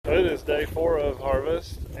So it is day 4 of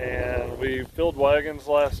harvest, and we filled wagons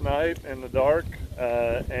last night in the dark,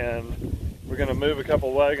 and we're going to move a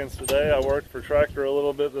couple wagons today. I worked for Tractor a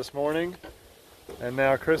little bit this morning, and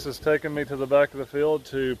now Chris has taken me to the back of the field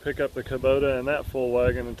to pick up the Kubota and that full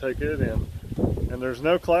wagon and take it in. And there's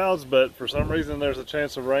no clouds, but for some reason there's a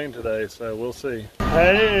chance of rain today, so we'll see.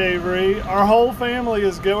 Hey Avery, our whole family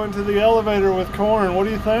is going to the elevator with corn. What do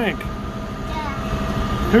you think?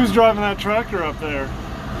 Dad. Who's driving that tractor up there? Mommy.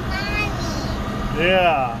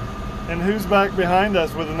 Yeah. And who's back behind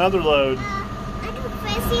us with another load? Uncle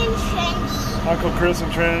Chris and Trinity. Uncle Chris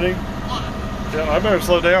and Trinity? Yeah. Yeah, I better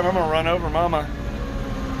slow down. I'm gonna run over Mama.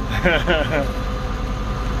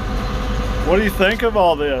 What do you think of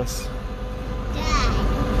all this?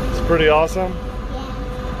 Dad. It's pretty awesome.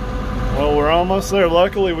 Yeah. Well, we're almost there.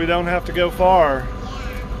 Luckily, we don't have to go far. Yeah.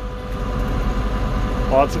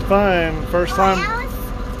 Lots of fun. First time. Or else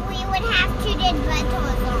we would have to do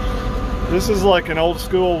rentals on it. This is like an old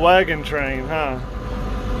school wagon train, huh?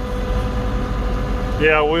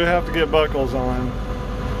 Yeah, we'll have to get buckles on.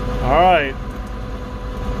 All right.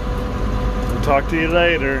 We'll talk to you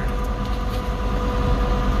later.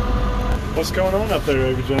 What's going on up there,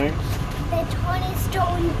 Avery James? The corn is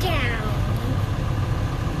going down.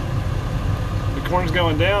 The corn's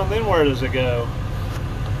going down, then where does it go?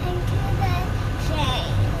 Into the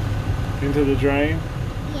drain. Into the drain?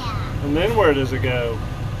 Yeah. And then where does it go?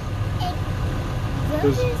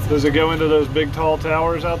 Does it go into those big tall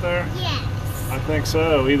towers out there? Yes. I think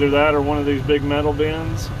so. Either that or one of these big metal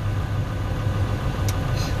bins.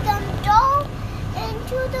 Go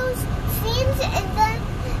into those scenes and then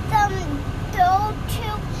go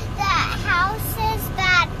to the houses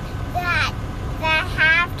that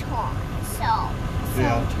have torn.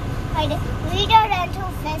 Yeah. We don't until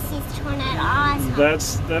Fessy's torn at awesome.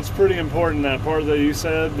 That's pretty important, that part that you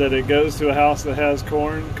said, that it goes to a house that has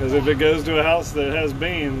corn, because if it goes to a house that has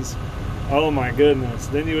beans, oh my goodness,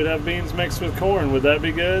 then you would have beans mixed with corn. Would that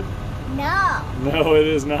be good? No. No, it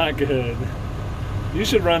is not good. You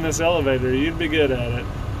should run this elevator. You'd be good at it.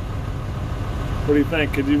 What do you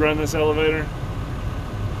think? Could you run this elevator?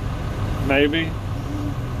 Maybe?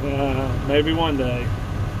 Maybe one day.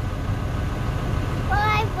 Well,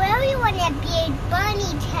 I really want to be a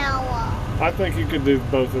bunny tower. I think you could do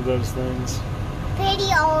both of those things. Pretty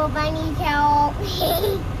old bunny tower.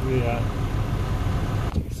 Yeah.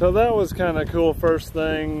 So that was kind of cool. First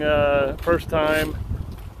time that. And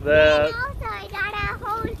also I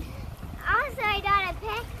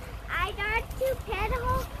got to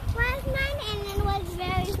pedal last night, and it was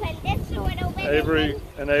very fun. This little bit.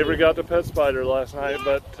 Avery got to pet Spider last night,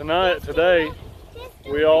 but today,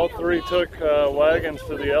 we all three took wagons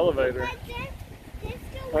to the elevator.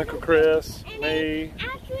 Uncle Chris, me,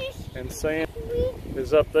 and Sam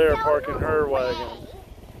is up there parking her wagon.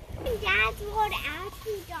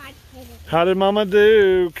 How did Mama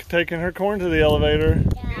do taking her corn to the elevator?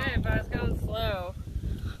 Good, but I was going slow.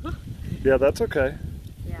 Yeah, that's okay.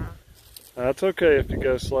 Yeah. That's okay if you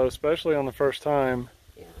go slow, especially on the first time.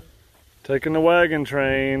 Yeah. Taking the wagon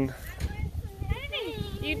train.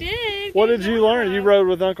 You did. What did you learn? You rode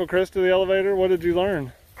with Uncle Chris to the elevator. What did you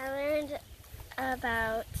learn? I learned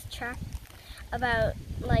about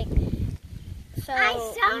I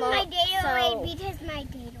saw my data weight because my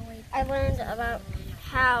data weight. I learned about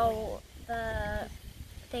how the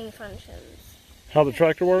thing functions. How the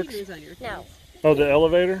tractor works? No. Oh, the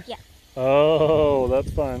elevator? Yeah. Oh,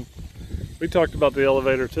 that's fun. We talked about the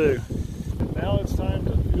elevator too. And now it's time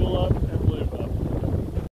to fuel up and lube up.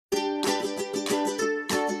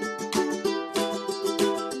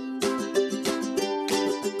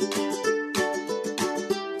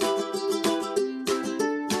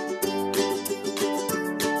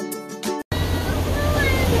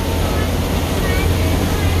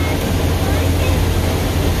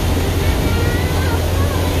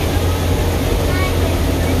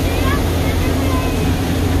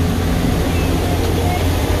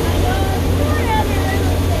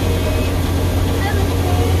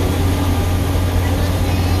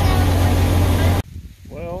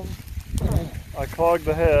 I clogged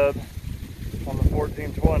the head on the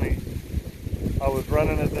 1420. I was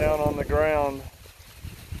running it down on the ground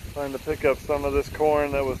trying to pick up some of this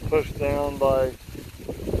corn that was pushed down by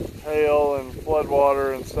hail and flood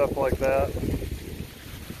water and stuff like that.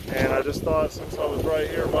 And I just thought, since I was right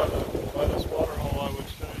here by this water hole, I would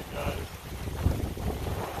show you guys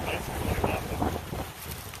basically nothing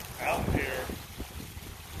out here.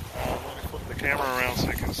 Let me flip the camera around so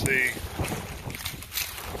you can see.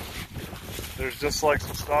 There's just like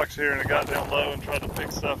some stalks here, and it got down low and tried to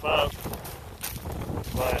pick stuff up,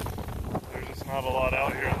 but there's just not a lot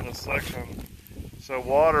out here in this section. So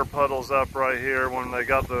water puddles up right here when they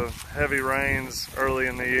got the heavy rains early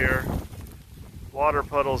in the year. Water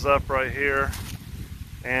puddles up right here,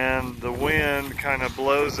 and the wind kind of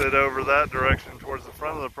blows it over that direction towards the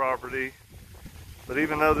front of the property. But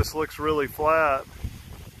even though this looks really flat,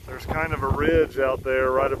 there's kind of a ridge out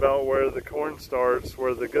there right about where the corn starts,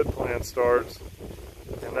 where the good plant starts.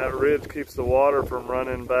 And that ridge keeps the water from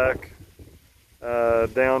running back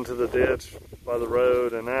down to the ditch by the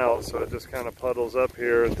road and out, so it just kind of puddles up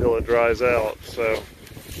here until it dries out. So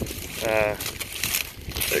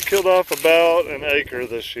it killed off about an acre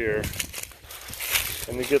this year.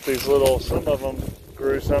 And you get these little, some of them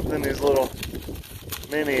grew something, these little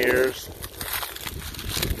mini ears,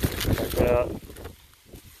 like that.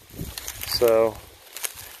 So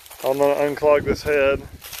I'm gonna unclog this head,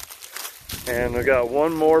 and I got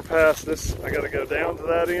one more past this. I gotta go down to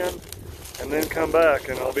that end and then come back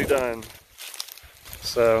and I'll be done.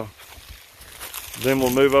 So then we'll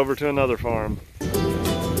move over to another farm.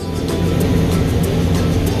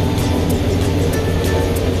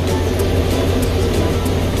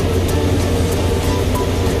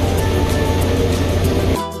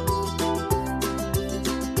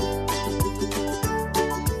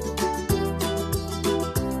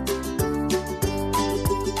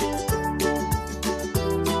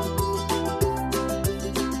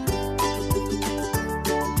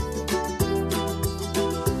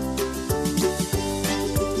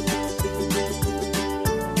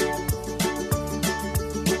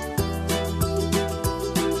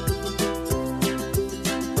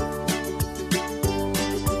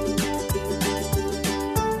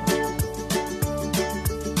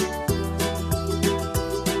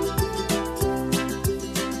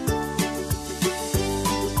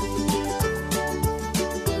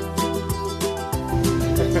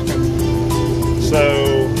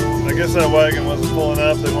 So I guess that wagon wasn't pulling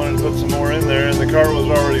up. They wanted to put some more in there, and the car was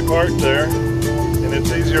already parked there. And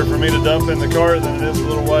it's easier for me to dump in the car than it is a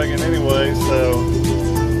little wagon anyway. So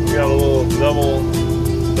we got a little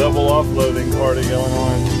double offloading party going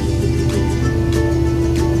on.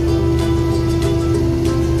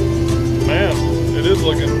 Man, it is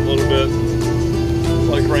looking a little bit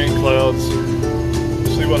like rain clouds.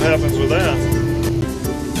 See what happens with that.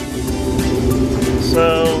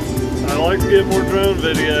 So I like to get more drone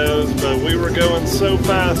videos, but we were going so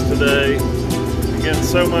fast today and getting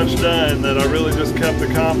so much done that I really just kept the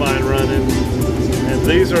combine running. And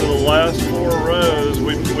these are the last 4 rows.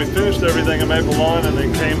 We finished everything at Maple Lawn and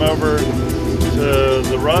then came over to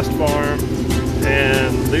the Rust Farm,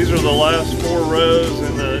 and these are the last 4 rows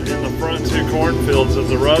in the front 2 cornfields of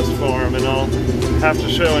the Rust Farm, and I'll have to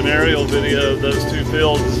show an aerial video of those 2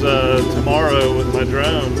 fields tomorrow with my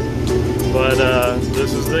drone. But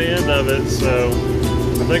this is the end of it, so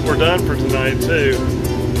I think we're done for tonight too.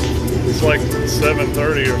 It's like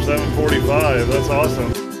 7:30 or 7:45. That's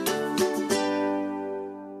awesome.